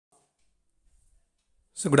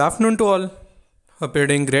So good afternoon to all. Hope you're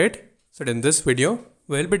doing great. So in this video,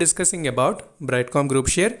 we'll be discussing about Brightcom Group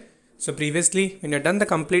share. So previously, when you've done the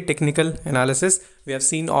complete technical analysis, we have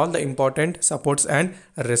seen all the important supports and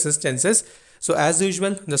resistances. So as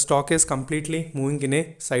usual, the stock is completely moving in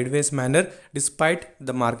a sideways manner despite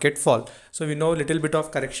the market fall. So we know a little bit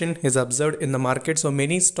of correction is observed in the market. So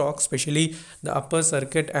many stocks, especially the upper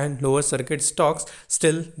circuit and lower circuit stocks,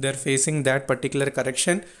 still they're facing that particular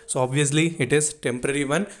correction. So obviously it is temporary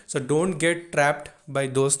one. So don't get trapped by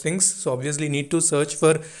those things. So obviously need to search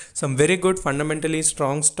for some very good fundamentally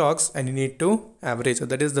strong stocks and you need to average. So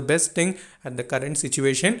that is the best thing at the current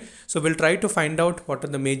situation. So we'll try to find out what are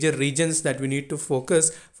the major regions that we need to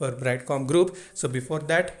focus for Brightcom Group. So before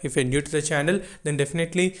that, if you're new to the channel, then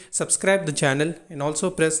definitely subscribe the channel and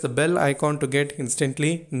also press the bell icon to get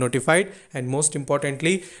instantly notified. And most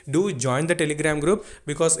importantly, do join the Telegram group,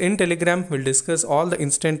 because in Telegram we'll discuss all the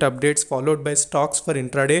instant updates followed by stocks for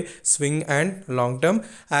intraday, swing and long term.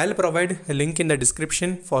 I'll provide a link in the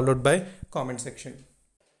description followed by comment section.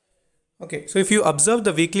 Okay, so if you observe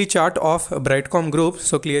the weekly chart of Brightcom Group,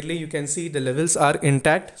 so clearly you can see the levels are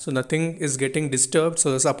intact, so nothing is getting disturbed.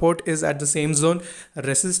 So the support is at the same zone,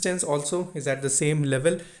 resistance also is at the same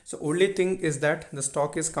level. So only thing is that the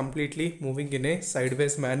stock is completely moving in a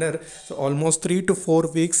sideways manner. So almost 3 to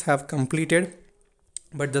 4 weeks have completed,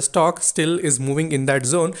 but the stock still is moving in that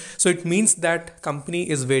zone. So it means that company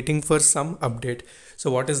is waiting for some update. So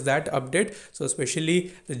what is that update? So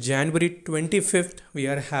especially the January 25th, we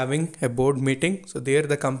are having a board meeting. So there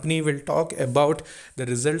the company will talk about the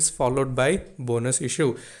results followed by bonus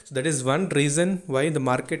issue. So that is one reason why the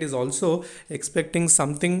market is also expecting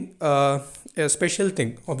something, a special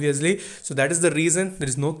thing, obviously. So that is the reason there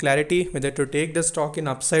is no clarity whether to take the stock in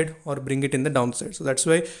upside or bring it in the downside. So that's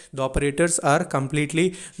why the operators are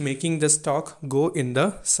completely making the stock go in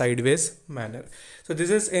the sideways manner. So this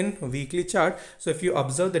is in weekly chart. So if you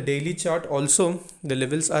observe the daily chart also, the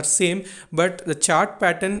levels are same, but the chart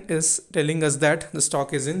pattern is telling us that the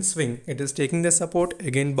stock is in swing. It is taking the support,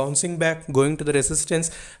 again bouncing back, going to the resistance,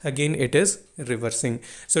 again it is reversing.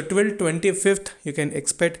 So till 25th, you can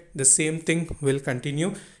expect the same thing will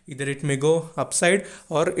continue. Either it may go upside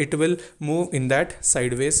or it will move in that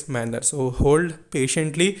sideways manner. So hold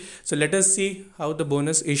patiently. So let us see how the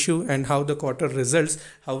bonus issue and how the quarter results,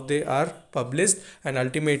 how they are published, and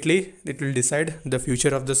ultimately it will decide the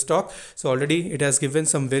future of the stock. So already it has given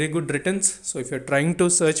some very good returns. So if you're trying to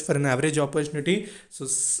search for an average opportunity, so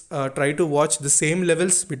try to watch the same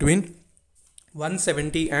levels between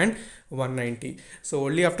 170 and 190. So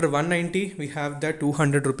only after 190 we have that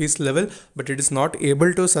 200 rupees level, but it is not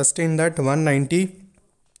able to sustain that 190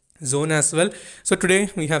 zone as well. So today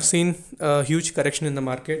we have seen a huge correction in the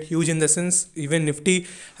market, huge in the sense even Nifty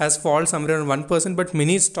has fallen somewhere around 1%, but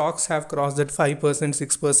many stocks have crossed that 5%,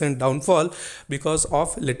 6% downfall because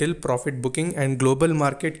of little profit booking, and global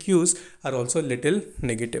market cues are also little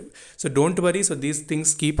negative. So don't worry, so these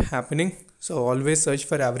things keep happening. So always search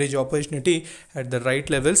for average opportunity at the right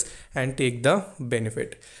levels and take the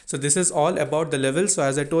benefit. So this is all about the levels. So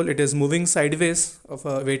as I told, it is moving sideways of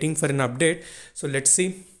waiting for an update. So let's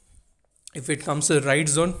see. If it comes to the right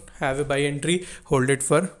zone, have a buy entry, hold it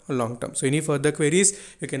for a long term. So any further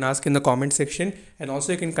queries, you can ask in the comment section, and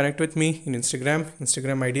also you can connect with me in Instagram.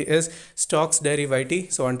 Instagram ID is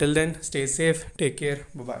StocksDairyYT. So until then, stay safe, take care,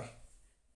 bye bye.